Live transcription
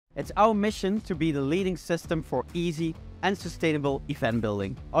It's our mission to be the leading system for easy and sustainable event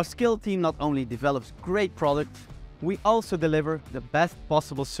building. Our skilled team not only develops great products, we also deliver the best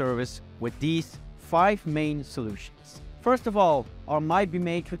possible service with these 5 main solutions. First of all, our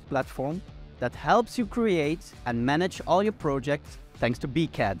MybeMatrix platform that helps you create and manage all your projects thanks to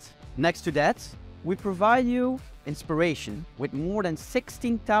beCAD. Next to that, we provide you inspiration with more than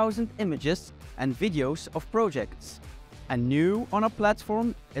 16,000 images and videos of projects. And new on our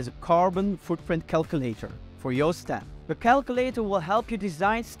platform is a carbon footprint calculator for your stand. The calculator will help you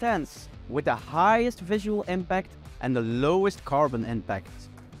design stands with the highest visual impact and the lowest carbon impact.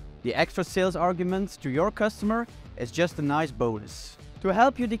 The extra sales argument to your customer is just a nice bonus. To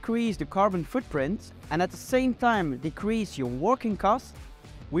help you decrease the carbon footprint and at the same time decrease your working costs,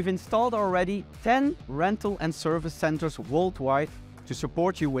 we've installed already 10 rental and service centers worldwide to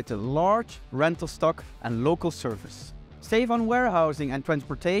support you with a large rental stock and local service. Save on warehousing and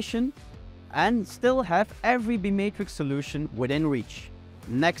transportation and still have every beMatrix solution within reach.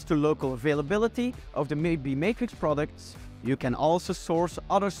 Next to local availability of the beMatrix products, you can also source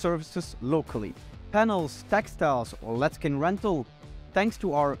other services locally. Panels, textiles or Letskin rental thanks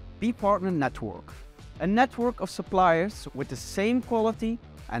to our B-Partner network. A network of suppliers with the same quality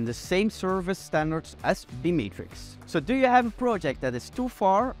and the same service standards as beMatrix. So do you have a project that is too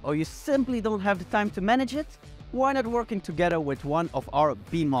far or you simply don't have the time to manage it? Why not working together with one of our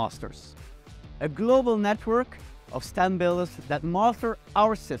B-Masters? A global network of stand builders that master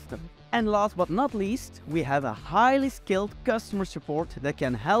our system. And last but not least, we have a highly skilled customer support that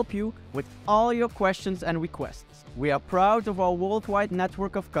can help you with all your questions and requests. We are proud of our worldwide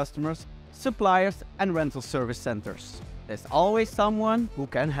network of customers, suppliers and rental service centers. There's always someone who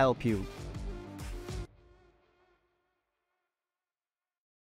can help you.